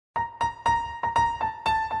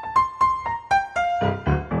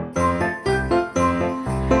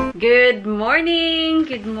Good morning!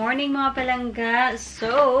 Good morning mga palangga.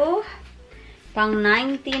 So, pang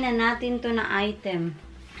 90 na natin to na item.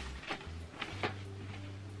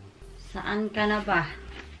 Saan ka na ba?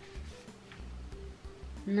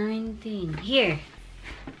 19. Here.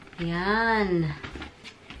 Yan.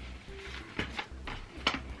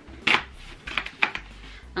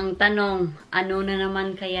 Ang tanong, ano na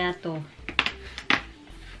naman kaya to?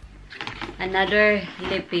 Another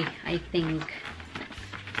lippy, I think.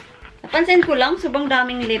 Napansin ko lang, sobrang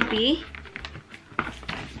daming lippy.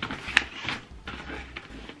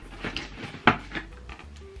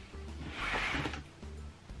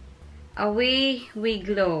 Away we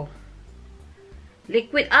glow.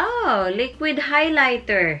 Liquid, oh, liquid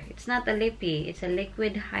highlighter. It's not a lippy, it's a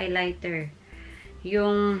liquid highlighter.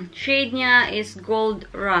 Yung shade niya is Gold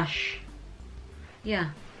Rush.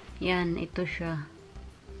 Yeah, yan, ito siya.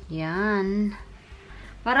 Yan.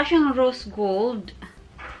 Para siyang rose gold.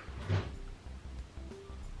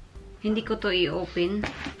 Hindi ko to i-open.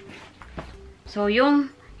 So, yung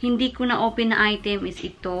hindi ko na-open na item is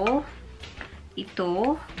ito.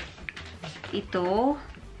 Ito. Ito.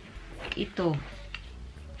 Ito.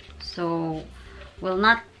 So, we'll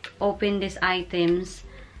not open these items.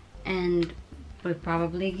 And we'll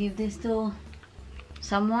probably give this to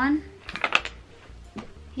someone.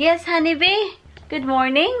 Yes, honeybee. Good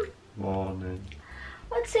morning. Morning.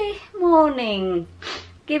 What's a morning?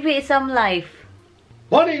 Give it some life.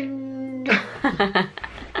 Morning! I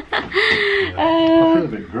feel a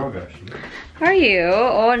bit grog actually. Are you?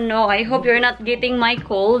 Oh no, I hope you're not getting my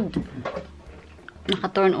cold.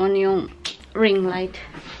 Naka-turn on yung ring light.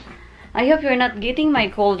 I hope you're not getting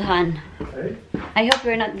my cold, Han. Hey? I hope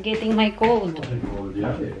you're not getting my cold. I think I already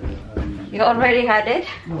had it. You already had it?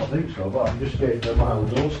 No, I think so, but I'm just getting a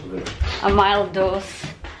mild dose of it. A mild dose.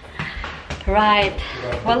 Right.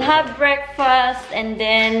 We'll have breakfast and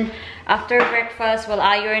then after breakfast we'll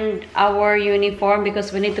iron our uniform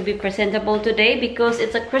because we need to be presentable today because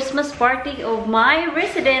it's a Christmas party of my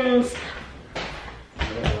residence.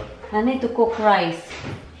 I need to cook rice.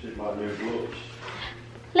 See my new gloves.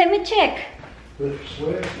 Let me check. They're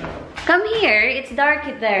sweat now. Come here. It's dark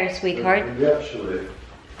there, sweetheart. We actually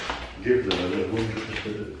give them a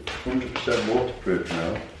 100% waterproof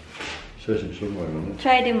now. Says it somewhere on it.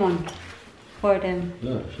 Try them on for them.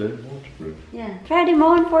 No, it says waterproof. Yeah, try them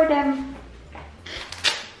on for them.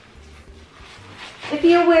 If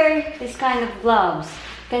you wear this kind of gloves,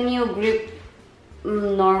 can you grip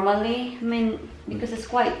normally? I mean, because it's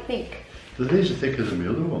quite thick. So these are thicker than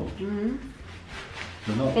the other one. Mm-hmm.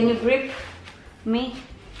 They're not. Can you grip me?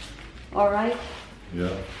 Alright?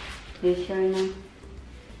 Yeah. You sure now?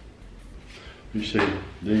 You see,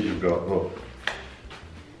 these have got, look.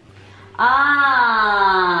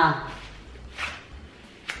 Ah!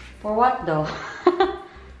 For what though?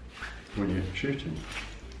 When you're shooting.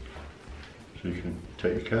 So you can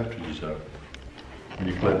take your cartridges out. When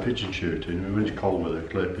you play pigeon shooting, when it's cold weather,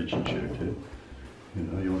 play pigeon shooting, you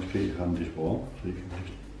know, you want to keep your hands warm, so you can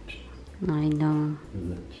just... I know.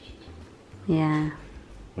 Yeah.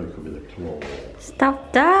 Or it could be the claw.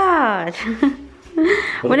 Stop that!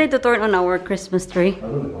 We need to turn on our Christmas tree. I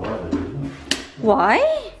don't know why they do that. Why?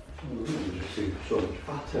 Well, it just seems so much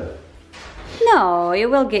fatter. No, you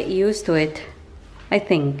will get used to it. I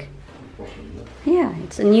think. Possibly. Yeah,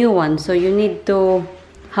 it's a new one, so you need to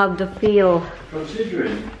have the feel.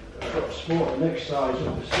 Considering I've got small next size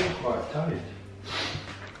up, it's still quite tight.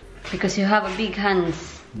 Because you have a big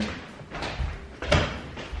hands.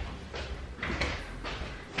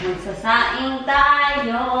 Magsasaing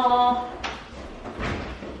tayo.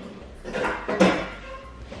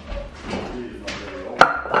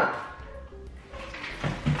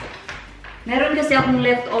 Meron kasi akong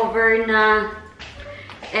leftover na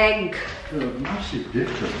egg. There's a massive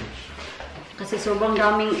difference. Kasi sobrang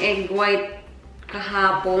daming egg white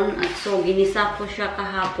kahapon. At so, ginisa ko siya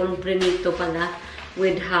kahapon. Prinito pala.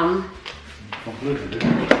 With ham. Completely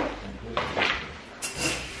different.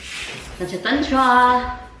 Tansya-tansya.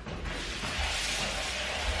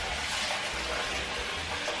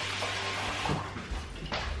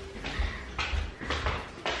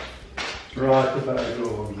 Right, if I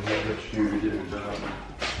go on the studio down.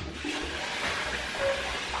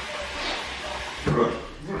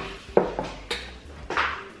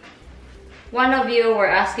 One of you were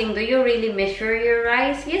asking, do you really measure your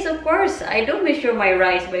rice? Yes, of course. I do measure my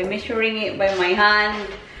rice by measuring it by my hand,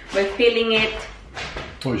 by feeling it.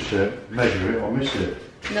 What you say? Measure it or miss it?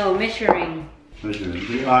 No, measuring. Measure.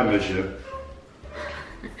 I measure.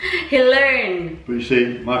 He learned. But you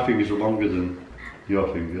see, my fingers are longer than your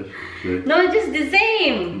fingers. See? No, just the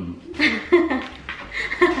same.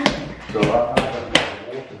 So I have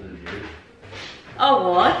water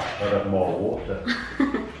Oh, what? I'd have more water.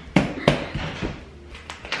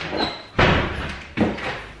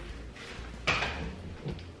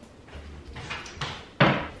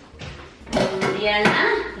 Yan na.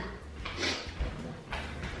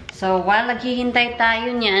 So, while naghihintay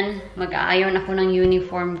tayo niyan, mag-aayon ako ng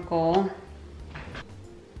uniform ko.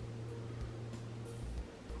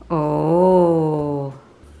 Oh.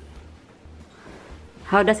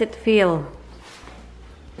 How does it feel?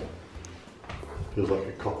 Feels like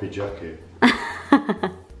a copy jacket.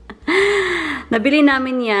 Nabili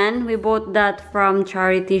namin yan. We bought that from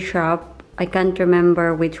charity shop. I can't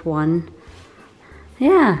remember which one.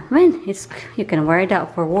 Yeah, man, you can wear it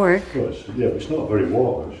out for work. Well, yeah, it's not very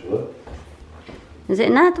warm actually. Is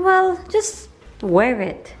it not? Well, just wear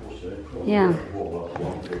it. Yeah.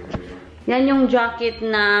 Yan yung jacket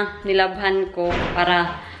na nilabhan ko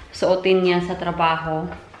para suotin niya sa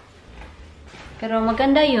trabaho. Pero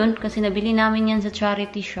maganda yun kasi nabili namin yan sa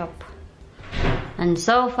charity shop. And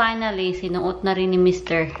so finally, sinuot na rin ni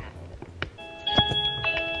Mr.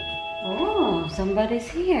 Oh, somebody's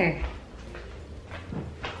here.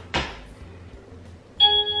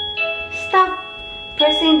 Stop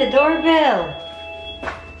pressing the doorbell.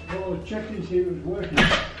 Oh, checking to see if it's working.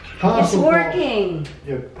 It's working.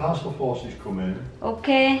 Yeah, parcel forces come in.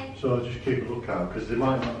 Okay. So just keep a lookout because I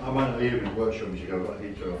might not hear in the workshop as you go back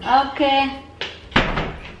here. Okay.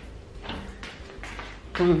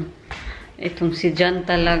 Itong si Jan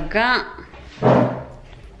talaga.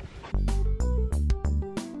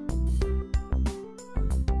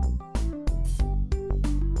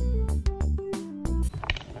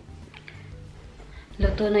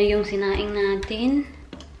 Luto na yung sinaing natin.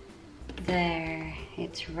 There.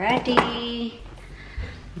 It's ready.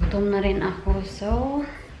 Gutom na rin ako. So,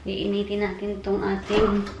 iinitin natin itong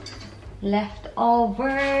ating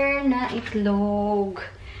leftover na itlog.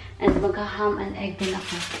 And magka-ham and egg din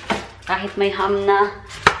ako. Kahit may ham na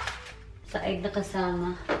sa egg na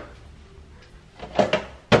kasama.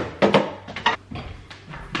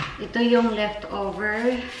 Ito yung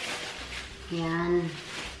leftover. Yan.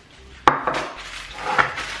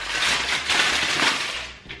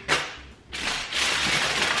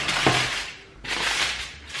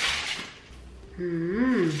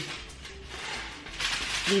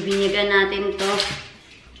 Bibinyagan natin to.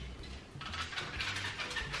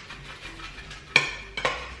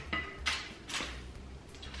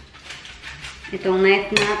 Itong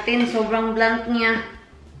knife natin, sobrang blunt niya.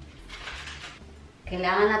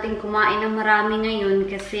 Kailangan natin kumain ng marami ngayon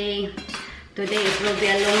kasi today it will be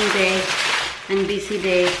a long day and busy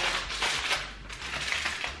day.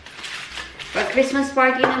 Pag Christmas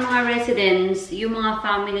party ng mga residents, yung mga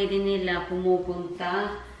family din nila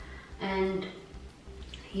pumupunta. And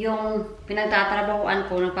yung pinagtatrabahuan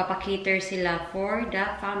ko, nagpapakater sila for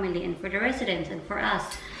the family and for the residents and for us.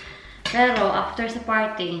 Pero after sa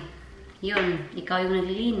party, yun, ikaw yung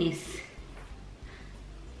naglilinis.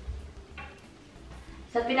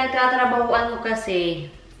 Sa pinagtatrabahuan ko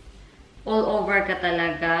kasi, all over ka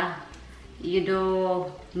talaga. You do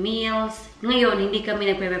meals. Ngayon, hindi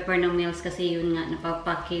kami nagpe-prepare ng meals kasi yun nga,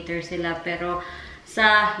 napapakater sila. Pero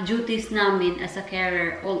sa duties namin as a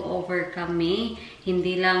carer, all over kami.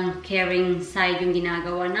 Hindi lang caring side yung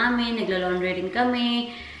ginagawa namin. Nagla-laundry rin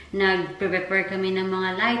kami. Nag-prepare kami ng mga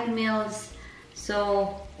light meals. So,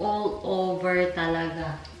 all over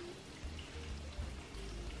talaga.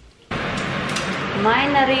 May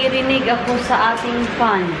naririnig ako sa ating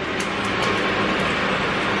fan.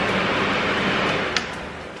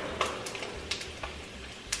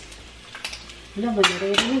 Wala ba,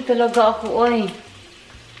 naririnig talaga ako, oy.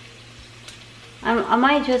 Am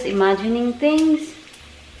I just imagining things?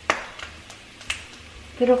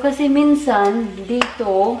 Pero kasi minsan,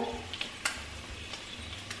 dito,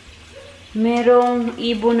 merong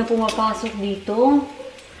ibon na pumapasok dito.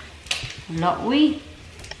 Wala, uy.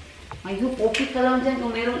 Ayun, okay ka lang dyan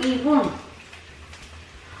kung merong ibon.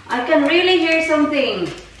 I can really hear something.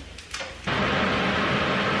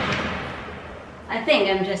 I think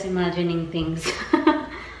I'm just imagining things.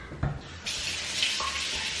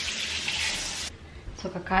 So,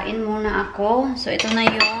 kakain muna ako. So, ito na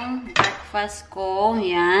yung breakfast ko.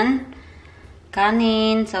 Yan.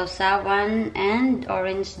 Kanin, sausawan, and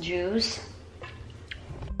orange juice.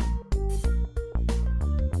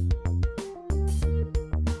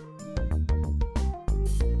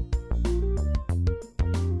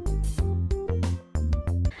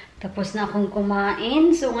 Tapos na akong kumain.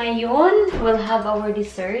 So, ngayon, we'll have our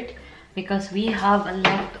dessert because we have a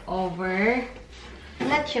leftover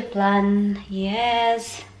leche plan.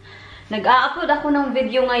 Yes. Nag-a-upload ako ng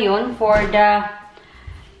video ngayon for the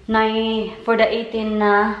 18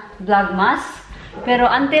 na vlogmas. Pero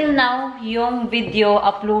until now, yung video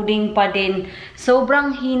uploading pa din.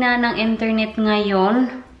 Sobrang hina ng internet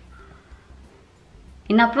ngayon.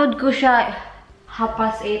 In-upload ko siya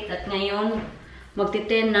 8:30 at ngayon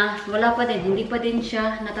magti-10 na. Wala pa din. Hindi pa din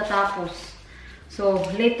siya natatapos. So,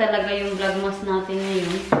 late talaga yung vlogmas natin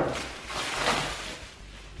ngayon.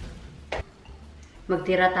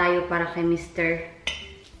 Magtira tayo para kay Mr.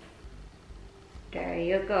 There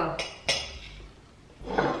you go.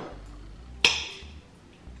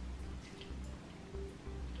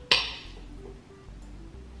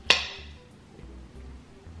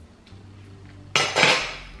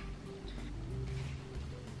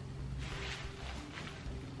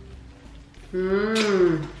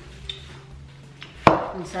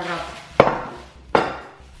 Ang sarap.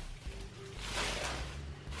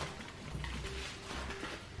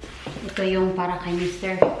 Ito yung para kay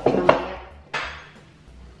Mr. Mamaya.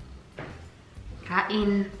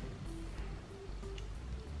 Kain.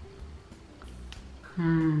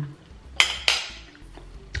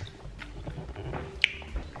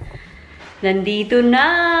 Nandito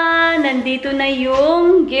na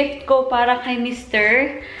yung gift ko para kay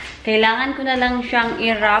Mr. Kailangan ko na lang siyang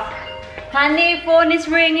i-wrap. Honey, phone is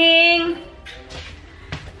ringing!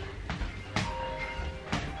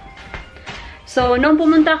 So, nung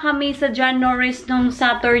pumunta kami sa John Norris nung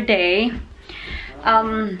Saturday,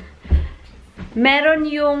 meron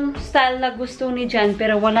yung style na gusto ni John,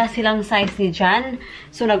 pero wala silang size ni John.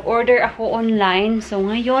 So, nag-order ako online. So,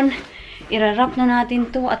 ngayon, i-wrap na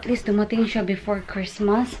natin to. At least, dumating siya before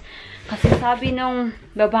Christmas. Kasi sabi nung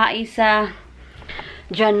babae sa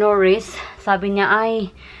John Norris, sabi niya,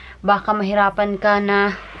 ay, baka mahirapan ka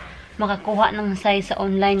na makakuha ng size sa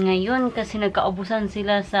online ngayon kasi nagkaubusan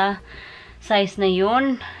sila sa size na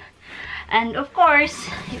yun. And of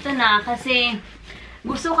course, ito na kasi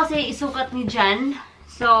gusto kasi isukat ni John.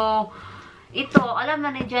 So, ito, alam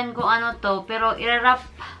na ni John kung ano to, pero i-wrap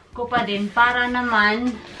ko pa din para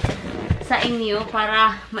naman sa inyo,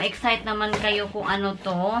 para ma-excite naman kayo kung ano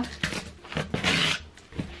to.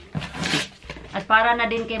 At para na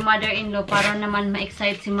din kay mother-in-law, para naman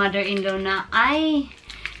ma-excite si mother-in-law na, ay,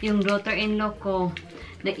 yung daughter-in-law ko,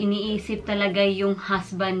 na iniisip talaga yung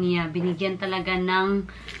husband niya. Binigyan talaga ng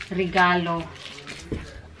regalo.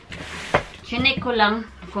 Chinek ko lang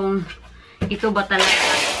kung ito ba talaga.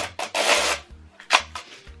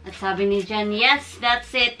 At sabi ni Jan, yes,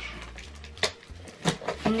 that's it.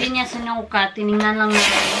 Hindi niya sinukat. Tinignan lang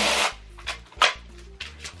natin.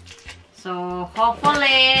 So,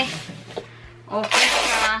 hopefully, okay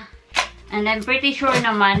siya. And I'm pretty sure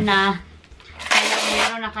naman na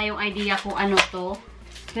meron na kayong idea kung ano to.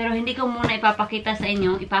 Pero hindi ko muna ipapakita sa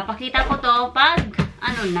inyo. Ipapakita ko to pag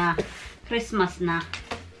ano na, Christmas na.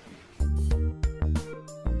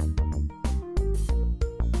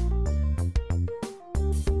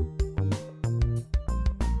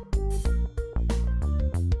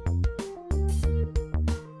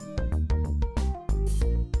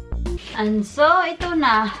 And so, ito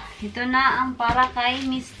na. Ito na ang para kay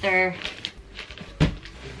Mr.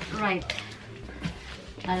 Right.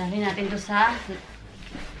 Dadalhin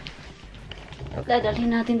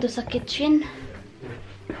natin to sa kitchen.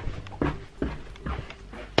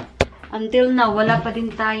 Until now, wala pa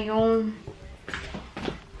din tayong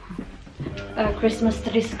Christmas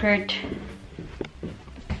tree skirt.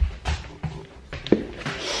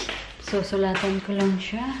 So, sulatan ko lang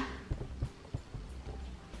siya.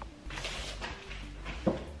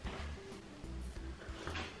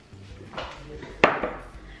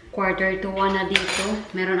 Quarter to 1 na dito.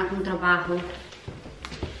 Meron akong trabaho.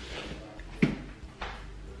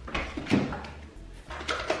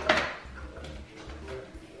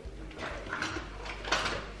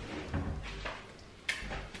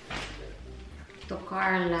 To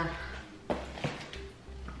Carla.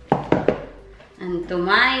 And to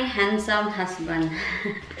my handsome husband.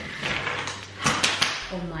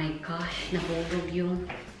 Oh my gosh. Nahulog yung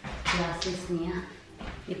glasses niya.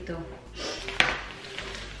 Ito.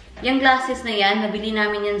 Yung glasses na yan, nabili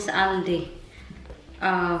namin yan sa Aldi.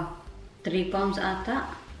 3 pounds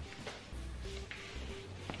ata.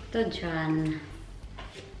 Ito dyan.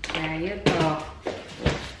 There you go.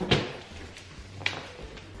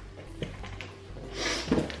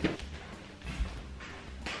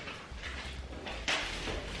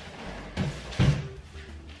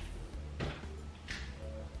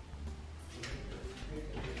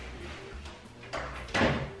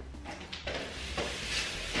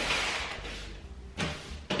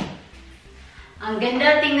 Ang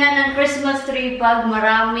ganda tingnan ng Christmas tree pag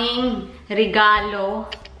maraming regalo.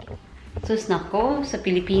 Sus nako, sa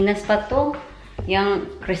Pilipinas pa to.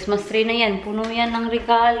 Yung Christmas tree na yan, puno yan ng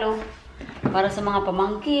regalo. Para sa mga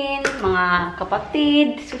pamangkin, mga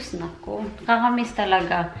kapatid. Sus, naku. Kakamiss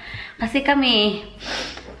talaga. Kasi kami,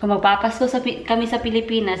 kung magpapasko kami sa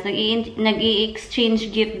Pilipinas,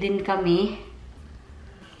 nag-i-exchange gift din kami.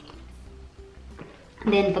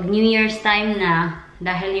 Then, pag New Year's time na,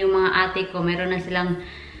 dahil yung mga ate ko, meron na silang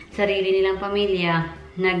sarili nilang pamilya,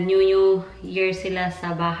 nag-New Year sila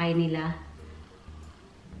sa bahay nila.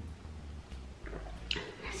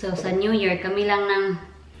 So, sa New Year, kami lang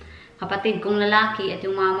ng kapatid kong lalaki at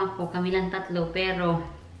yung mama ko, kami lang tatlo. Pero,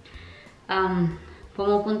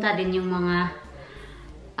 pumupunta din yung mga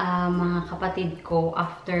kapatid ko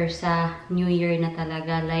after sa New Year na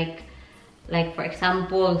talaga. Like for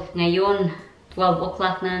example, ngayon, 12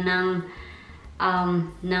 o'clock na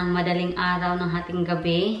ng madaling araw ng hating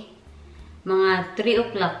gabi. Mga 3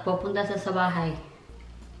 o'clock, pupunta sa bahay.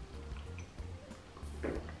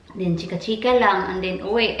 Then, chika-chika lang, and then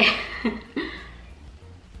uwi.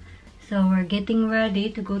 So, we're getting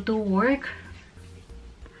ready to go to work.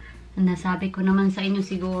 And nasabi ko naman sa inyo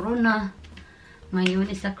siguro na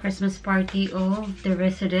ngayon is a Christmas party of the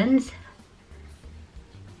residents.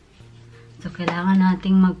 So, kailangan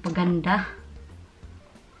nating magpaganda.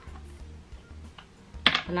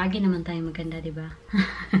 Palagi naman tayo maganda, di ba?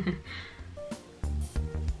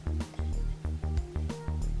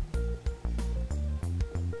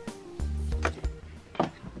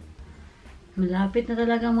 Malapit na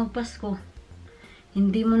talaga magpasko.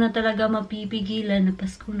 Hindi mo na talaga mapipigilan na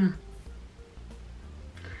Pasko na.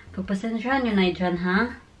 Pagpasensyahan nyo na dyan,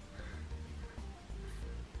 ha?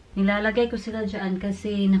 Nilalagay ko sila dyan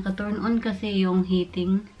kasi naka-turn on kasi yung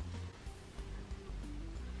heating.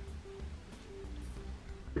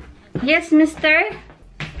 Yes, mister?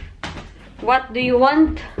 What do you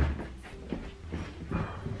want?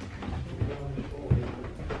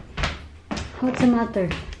 What's the matter?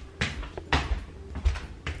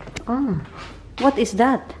 Oh, what is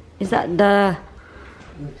that? Is that the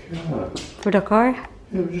car. For the car?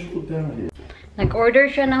 Yeah, just look down here. Nag-order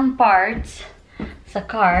siya ng parts sa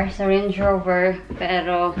car, sa Range Rover,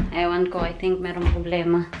 pero ewan ko, I think merong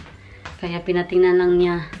problema. Kaya pinatingnan lang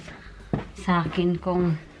niya sa akin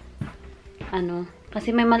kung ano.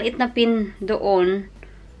 Kasi may maliit na pin doon.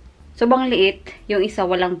 Sobrang liit. Yung isa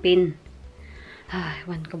walang pin. Ay,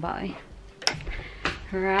 ewan ko ba eh.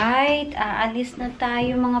 Right, aalis na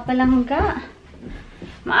tayo mga palangga.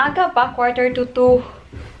 Maaga pa, 1:45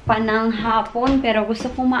 pa ng hapon. Pero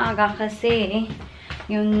gusto kong maaga kasi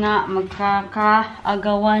yun nga,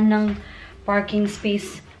 magkakaagawan ng parking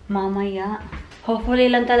space mamaya.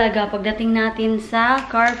 Hopefully lang talaga pagdating natin sa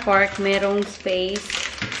car park, merong space.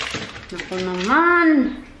 Naku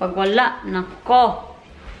naman, pag wala, nako.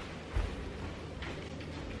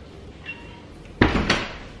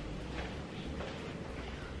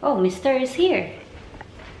 Oh, Mr. is here.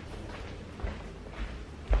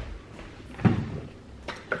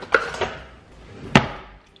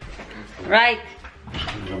 Right.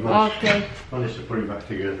 Okay. Managed to put it back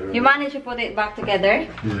together. You managed to put it back together?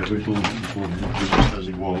 Yeah, we thought just as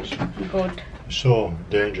it was. Good. So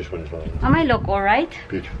dangerous when it's like that. Am I look alright?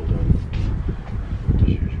 Beautiful though.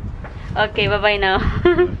 Okay, bye-bye now.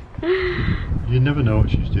 You never know what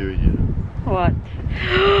she's doing, you know. What?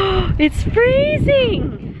 It's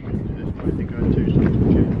freezing!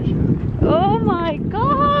 Oh my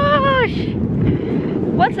gosh!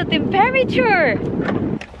 What's the temperature?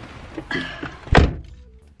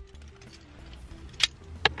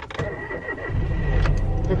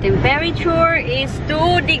 The temperature is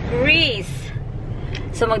 2 degrees.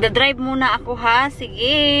 So magdadrive muna ako ha.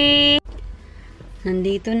 Sige.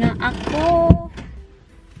 Nandito na ako.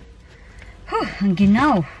 Ang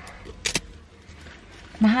ginaw.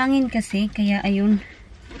 Mahangin kasi kaya ayun.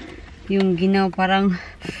 Yung ginaw parang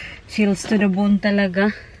chills to the bone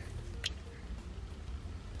talaga.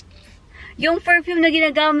 Yung perfume na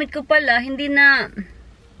ginagamit ko pala, hindi na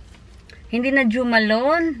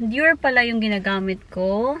Jumalon. Dior pala yung ginagamit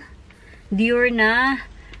ko. Dior na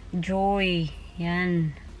Joy.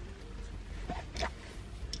 Yan.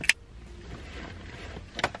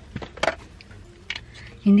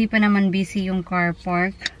 Hindi pa naman busy yung car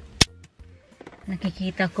park.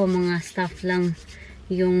 Nakikita ko mga staff lang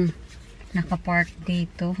yung nakapark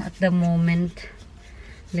dito at the moment.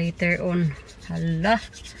 Later on. Hala.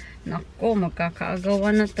 Nako,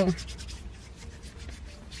 magkakaagawan na to.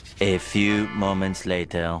 A few moments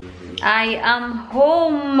later. I am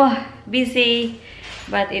home. Busy.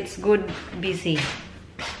 But it's good busy.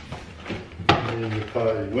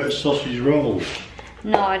 Where's sausage rolls?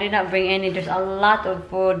 No, I did not bring any. There's a lot of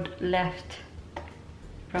food left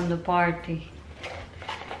from the party.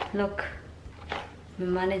 Look. The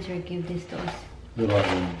manager gave this to us. They're like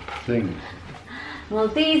things.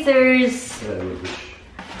 Maltesers.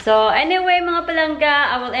 So, anyway, mga palangga,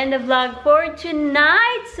 I will end the vlog for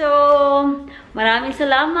tonight. So, maraming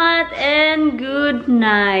salamat and good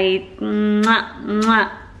night. Mwah,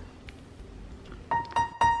 mwah.